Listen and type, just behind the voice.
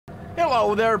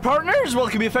Hello there, partners!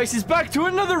 Welcome your faces back to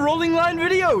another Rolling Line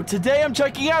video. Today I'm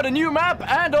checking out a new map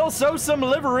and also some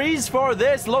liveries for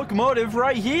this locomotive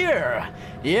right here.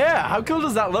 Yeah, how cool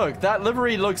does that look? That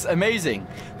livery looks amazing.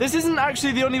 This isn't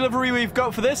actually the only livery we've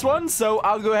got for this one, so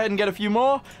I'll go ahead and get a few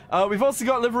more. We've also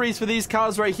got liveries for these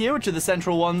cars right here, which are the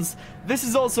central ones. This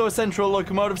is also a central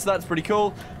locomotive, so that's pretty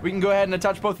cool. We can go ahead and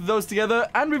attach both of those together,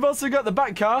 and we've also got the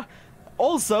back car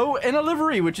also in a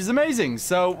livery, which is amazing.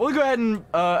 So we'll go ahead and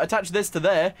attach this to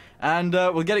there, and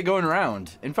we'll get it going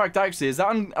around. In fact, actually, is that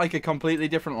on like a completely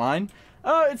different line?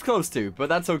 It's close to, but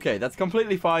that's okay. That's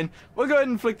completely fine. We'll go ahead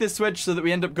and flick this switch so that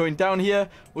we end up going down here.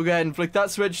 We'll go ahead and flick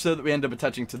that switch so that we end up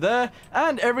attaching to there,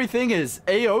 and everything is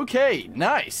a-okay.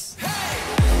 Nice.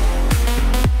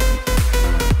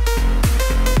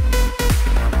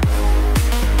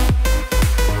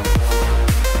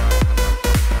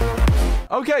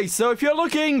 Okay, so if you're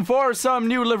looking for some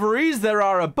new liveries, there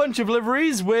are a bunch of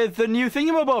liveries with the new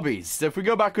thingamabobbies. So if we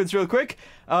go backwards real quick,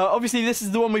 obviously this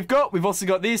is the one we've got. We've also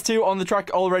got these two on the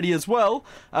track already as well.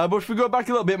 But if we go back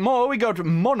a little bit more, we got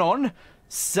Monon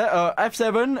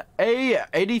F7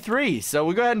 A83. So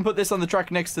we'll go ahead and put this on the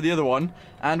track next to the other one,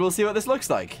 and we'll see what this looks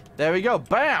like. There we go.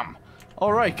 Bam!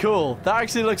 Alright, cool. That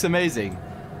actually looks amazing.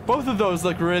 Both of those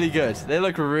look really good. They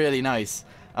look really nice.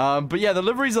 But yeah, the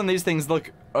liveries on these things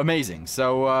look amazing.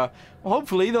 So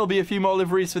hopefully there'll be a few more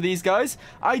liveries for these guys.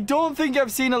 I don't think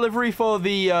I've seen a livery for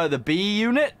the B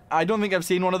unit. I don't think I've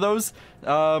seen one of those.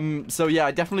 So yeah,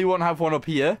 I definitely won't have one up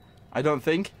here. I don't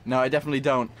think. No, I definitely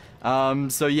don't.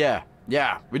 So yeah.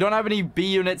 Yeah, we don't have any B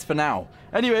units for now.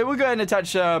 Anyway, we'll go ahead and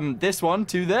attach this one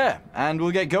to there, and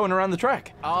we'll get going around the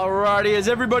track. Alrighty, is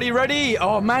everybody ready?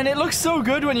 Oh man, it looks so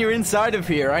good when you're inside of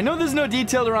here. I know there's no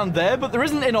detail around there, but there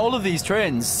isn't in all of these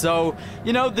trains. So,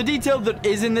 you know, the detail that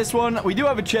is in this one, we do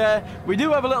have a chair, we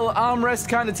do have a little armrest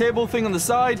kind of table thing on the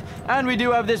side, and we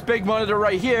do have this big monitor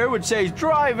right here, which says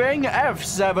Driving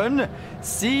F7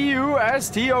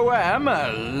 CUSTOM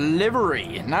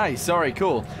livery. Nice, alright,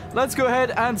 cool. Let's go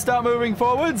ahead and start moving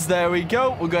forwards. There we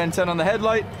go. We'll go ahead and turn on the headlight.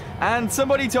 And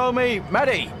somebody told me,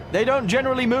 Maddie, they don't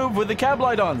generally move with the cab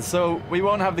light on, so we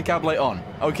won't have the cab light on.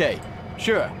 Okay,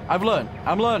 sure. I've learned.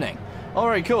 I'm learning.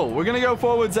 Alright, cool. We're going to go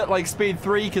forwards at like speed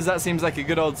 3 because that seems like a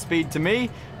good old speed to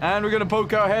me. And we're going to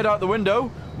poke our head out the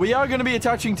window. We are going to be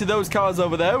attaching to those cars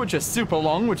over there, which are super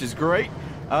long, which is great.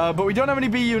 But we don't have any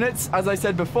B units, as I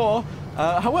said before.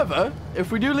 However,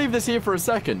 if we do leave this here for a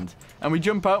second, and we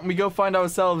jump out and we go find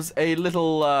ourselves a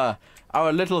little,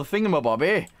 our little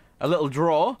thingamabobby, a little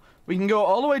drawer, we can go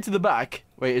all the way to the back.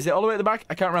 Wait, is it all the way at the back?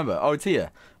 I can't remember. Oh, it's here.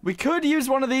 We could use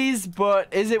one of these,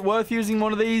 but is it worth using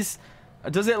one of these?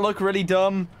 Does it look really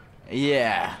dumb?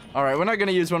 Yeah. Alright, we're not going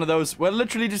to use one of those. We're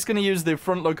literally just going to use the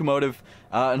front locomotive,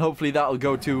 and hopefully that'll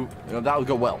go that'll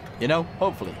go well, you know?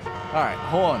 Hopefully. Alright,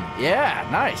 horn. Yeah,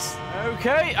 nice.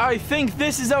 Okay, I think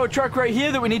this is our track right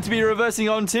here that we need to be reversing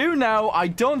onto. Now, I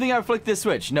don't think I flicked this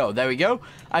switch. No, there we go.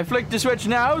 I flicked the switch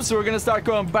now, so we're going to start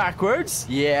going backwards.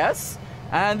 Yes.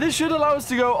 And this should allow us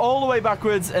to go all the way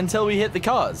backwards until we hit the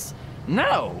cars.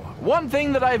 Now, one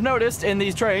thing that I've noticed in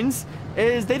these trains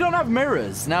is they don't have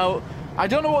mirrors. Now, I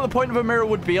don't know what the point of a mirror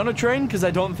would be on a train, because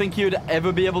I don't think you'd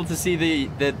ever be able to see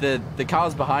the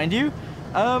cars behind you.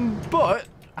 But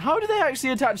how do they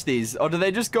actually attach these? Or do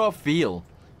they just go off feel?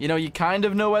 You know, you kind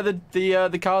of know where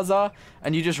the cars are,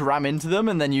 and you just ram into them,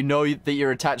 and then you know that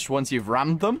you're attached once you've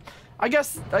rammed them. I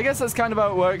guess that's kind of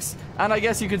how it works, and I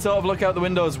guess you could sort of look out the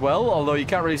window as well, although you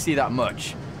can't really see that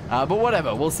much. But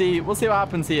whatever, we'll see what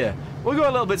happens here. We'll go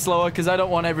a little bit slower, because I don't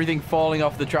want everything falling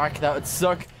off the track. That would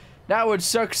suck. That would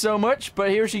suck so much,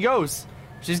 but here she goes.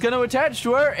 She's going to attach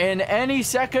to her in any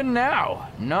second now.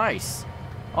 Nice.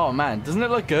 Oh, man, doesn't it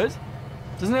look good?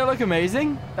 Doesn't it look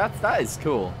amazing? That is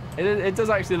cool. It does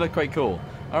actually look quite cool.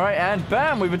 All right, and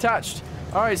bam, we've attached.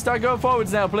 All right, start going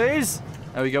forwards now, please.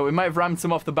 There we go. We might have rammed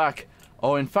some off the back.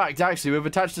 Oh, in fact, actually, we've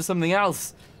attached to something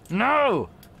else. No!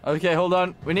 Okay, hold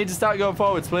on. We need to start going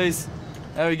forwards, please.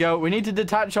 There we go. We need to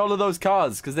detach all of those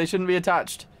cars, because they shouldn't be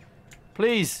attached.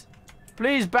 Please.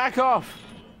 Please, back off.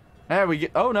 There we go.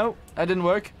 Oh, no. That didn't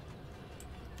work.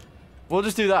 We'll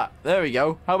just do that. There we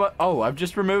go. How about... Oh, I've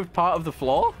just removed part of the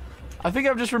floor? I think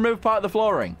I've just removed part of the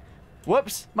flooring.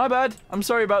 Whoops. My bad. I'm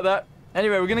sorry about that.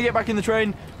 Anyway, we're going to get back in the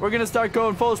train. We're going to start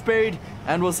going full speed,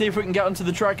 and we'll see if we can get onto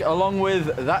the track along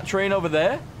with that train over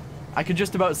there. I could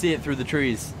just about see it through the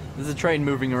trees. There's a train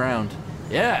moving around.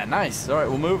 Yeah, nice. All right,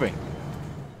 we're moving.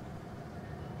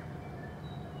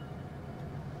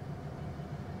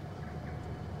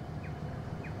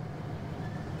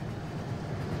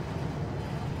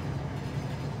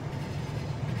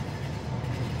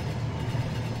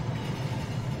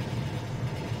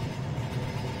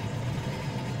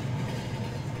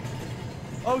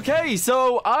 Okay,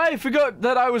 so I forgot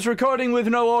that I was recording with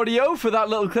no audio for that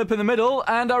little clip in the middle,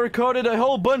 and I recorded a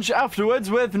whole bunch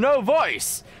afterwards with no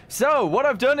voice. So what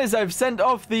I've done is I've sent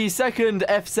off the second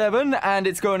F7 and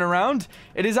it's going around.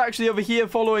 It is actually over here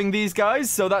following these guys,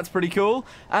 so that's pretty cool.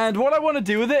 And what I want to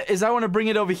do with it is I want to bring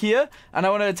it over here and I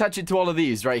want to attach it to all of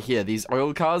these right here, these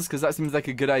oil cars, because that seems like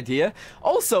a good idea.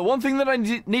 Also, one thing that I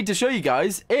need to show you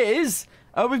guys is...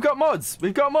 we've got mods.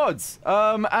 We've got mods.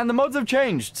 And the mods have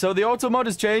changed. So the auto mod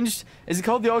has changed. Is it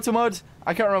called the auto mod?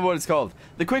 I can't remember what it's called.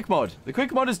 The quick mod. The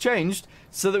quick mod has changed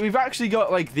so that we've actually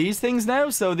got like these things now.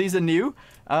 So these are new.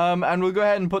 And we'll go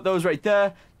ahead and put those right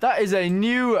there. That is a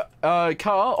new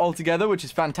car altogether, which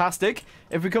is fantastic.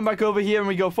 If we come back over here and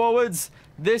we go forwards,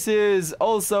 this is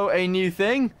also a new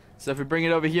thing. So if we bring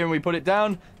it over here and we put it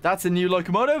down, that's a new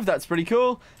locomotive. That's pretty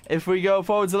cool. If we go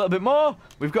forwards a little bit more,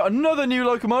 we've got another new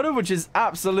locomotive, which is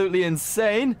absolutely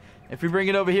insane. If we bring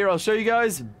it over here, I'll show you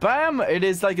guys. Bam! It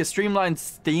is like a streamlined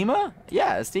steamer.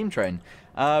 Yeah, a steam train.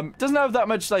 Doesn't have that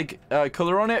much like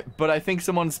color on it, but I think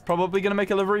someone's probably going to make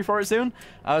a livery for it soon.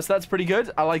 So that's pretty good.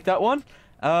 I like that one.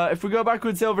 If we go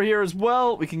backwards over here as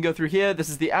well, we can go through here. This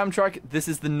is the Amtrak. This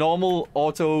is the normal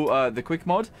auto, the quick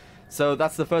mod. So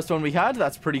that's the first one we had.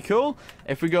 That's pretty cool.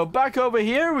 If we go back over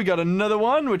here, we got another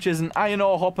one, which is an iron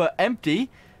ore hopper empty,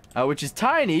 which is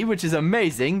tiny, which is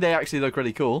amazing. They actually look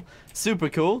really cool. Super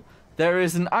cool. There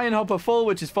is an iron hopper full,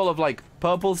 which is full of like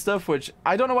purple stuff, which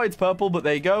I don't know why it's purple, but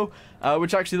there you go.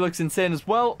 Which actually looks insane as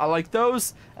well. I like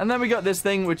those. And then we got this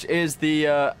thing, which is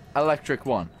the electric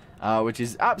one. Which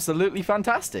is absolutely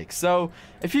fantastic. So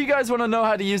if you guys want to know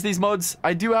how to use these mods,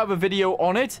 I do have a video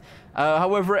on it.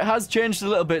 However, it has changed a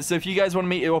little bit, so if you guys want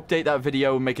me to update that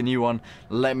video and make a new one,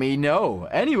 let me know.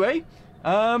 Anyway,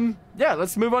 yeah,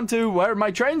 let's move on to where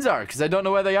my trains are, because I don't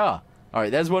know where they are.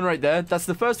 Alright, there's one right there. That's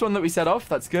the first one that we set off.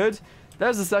 That's good.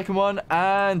 There's the second one,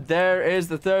 and there is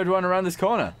the third one around this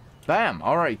corner. Bam.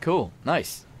 Alright, cool.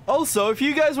 Nice. Also, if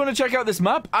you guys want to check out this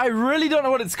map, I really don't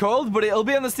know what it's called, but it'll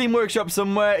be on the Steam Workshop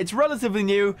somewhere. It's relatively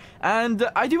new, and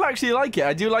I do actually like it.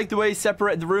 I do like the way it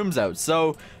separated the rooms out.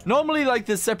 So, normally, like,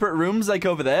 there's separate rooms, like,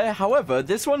 over there. However,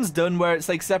 this one's done where it's,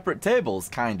 like, separate tables,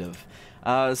 kind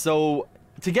of. So,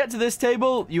 to get to this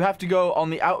table, you have to go on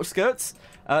the outskirts,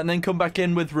 and then come back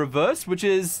in with reverse, which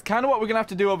is kind of what we're going to have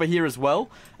to do over here as well.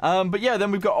 But yeah,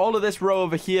 then we've got all of this row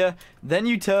over here. Then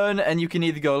you turn, and you can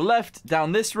either go left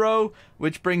down this row,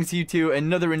 which brings you to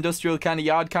another industrial kind of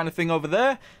yard kind of thing over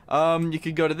there. You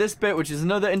could go to this bit, which is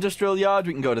another industrial yard.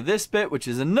 We can go to this bit, which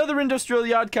is another industrial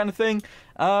yard kind of thing.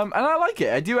 And I like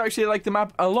it. I do actually like the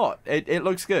map a lot. It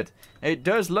looks good. It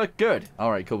does look good.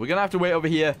 All right, cool. We're going to have to wait over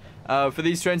here for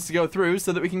these trains to go through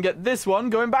so that we can get this one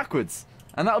going backwards.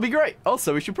 And that'll be great.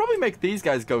 Also, we should probably make these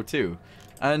guys go too.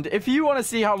 And if you want to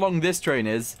see how long this train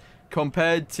is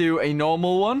compared to a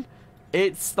normal one,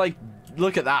 it's like,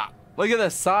 look at that. Look at the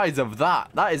size of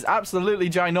that. That is absolutely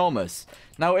ginormous.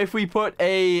 Now, if we put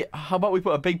a, how about we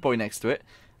put a big boy next to it?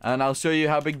 And I'll show you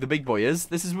how big the big boy is.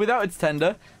 This is without its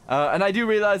tender. And I do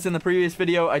realize in the previous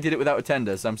video, I did it without a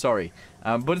tender, so I'm sorry.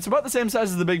 But it's about the same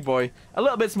size as the big boy. A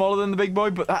little bit smaller than the big boy,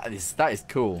 but that is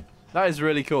cool. That is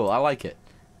really cool. I like it.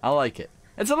 I like it.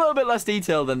 It's a little bit less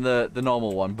detailed than the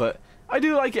normal one, but I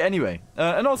do like it anyway.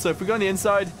 And also, if we go on the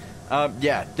inside,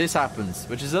 yeah, this happens,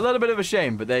 which is a little bit of a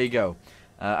shame, but there you go.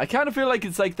 I kind of feel like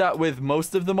it's like that with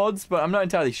most of the mods, but I'm not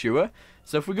entirely sure.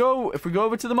 So if we go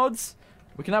over to the mods,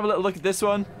 we can have a little look at this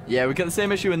one. Yeah, we've got the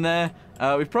same issue in there.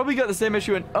 We've probably got the same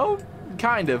issue in, oh,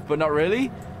 kind of, but not really.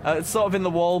 It's sort of in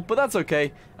the wall, but that's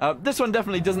okay. This one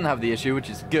definitely doesn't have the issue, which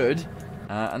is good.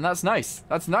 And that's nice.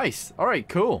 That's nice. All right,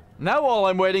 cool. Now all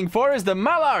I'm waiting for is the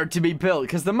mallard to be built,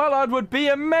 because the mallard would be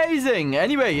amazing.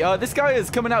 Anyway, this guy is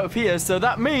coming out of here, so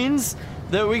that means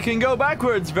that we can go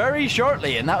backwards very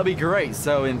shortly, and that'll be great.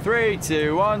 So in 3,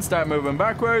 2, 1, start moving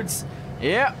backwards.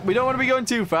 Yeah, we don't want to be going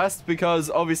too fast, because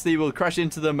obviously we'll crash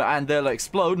into them and they'll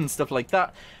explode and stuff like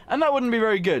that. And that wouldn't be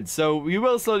very good, so we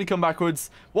will slowly come backwards.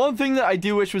 One thing that I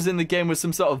do wish was in the game was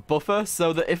some sort of buffer,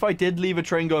 so that if I did leave a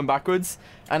train going backwards,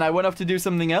 and I went off to do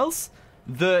something else,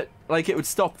 that, like, it would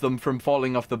stop them from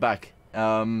falling off the back,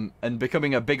 and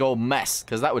becoming a big old mess,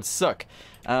 because that would suck.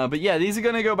 But yeah, these are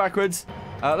going to go backwards.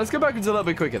 Let's go backwards a little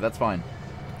bit quicker, that's fine.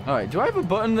 Alright, do I have a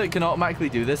button that can automatically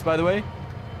do this, by the way?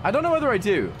 I don't know whether I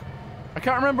do. I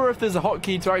can't remember if there's a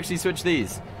hotkey to actually switch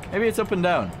these. Maybe it's up and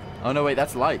down. Oh, no, wait,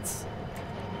 that's lights.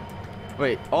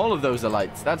 Wait, all of those are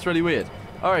lights. That's really weird.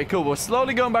 Alright, cool. We're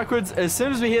slowly going backwards. As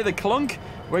soon as we hear the clunk,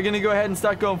 we're going to go ahead and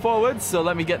start going forwards. So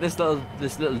let me get this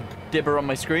little dibber on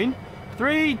my screen.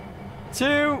 3,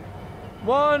 2,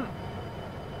 1. Are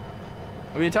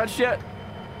we attached yet?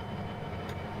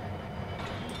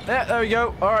 Yeah, there we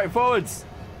go. Alright, forwards.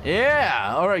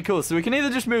 Yeah, alright, cool. So we can either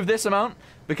just move this amount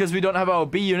because we don't have our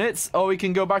B units, or we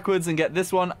can go backwards and get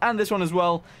this one and this one as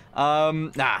well.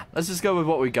 Nah, let's just go with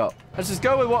what we got. Let's just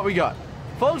go with what we got.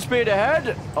 Full speed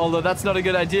ahead, although that's not a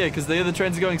good idea because the other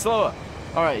trains are going slower.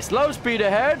 Alright, slow speed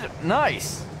ahead.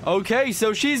 Nice. Okay,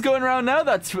 so she's going around now.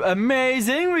 That's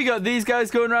amazing. We got these guys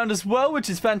going around as well, which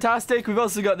is fantastic. We've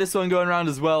also got this one going around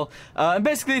as well. And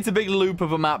basically, it's a big loop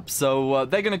of a map, so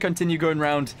they're going to continue going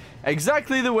around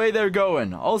exactly the way they're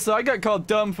going. Also, I got called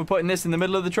dumb for putting this in the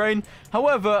middle of the train.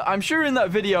 However, I'm sure in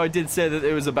that video I did say that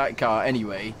it was a back car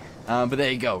anyway. But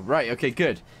there you go. Right, okay,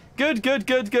 good. Good.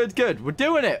 We're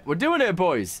doing it. We're doing it,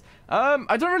 boys.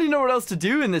 I don't really know what else to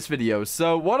do in this video,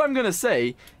 so what I'm going to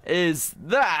say is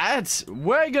that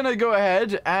we're going to go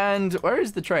ahead and... Where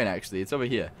is the train, actually? It's over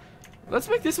here. Let's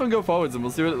make this one go forwards, and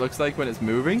we'll see what it looks like when it's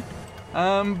moving.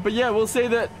 But yeah, we'll say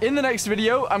that in the next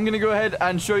video, I'm going to go ahead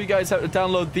and show you guys how to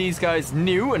download these guys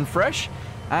new and fresh,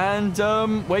 and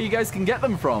where you guys can get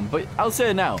them from. But I'll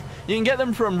say it now. You can get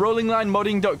them from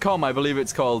rollinglinemodding.com, I believe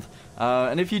it's called.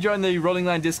 And if you join the Rolling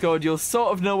Line Discord, you'll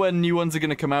sort of know when new ones are going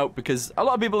to come out, because a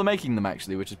lot of people are making them,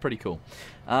 actually, which is pretty cool.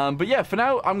 But yeah, for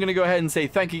now, I'm going to go ahead and say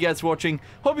thank you guys for watching.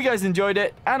 Hope you guys enjoyed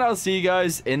it, and I'll see you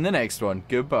guys in the next one.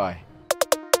 Goodbye.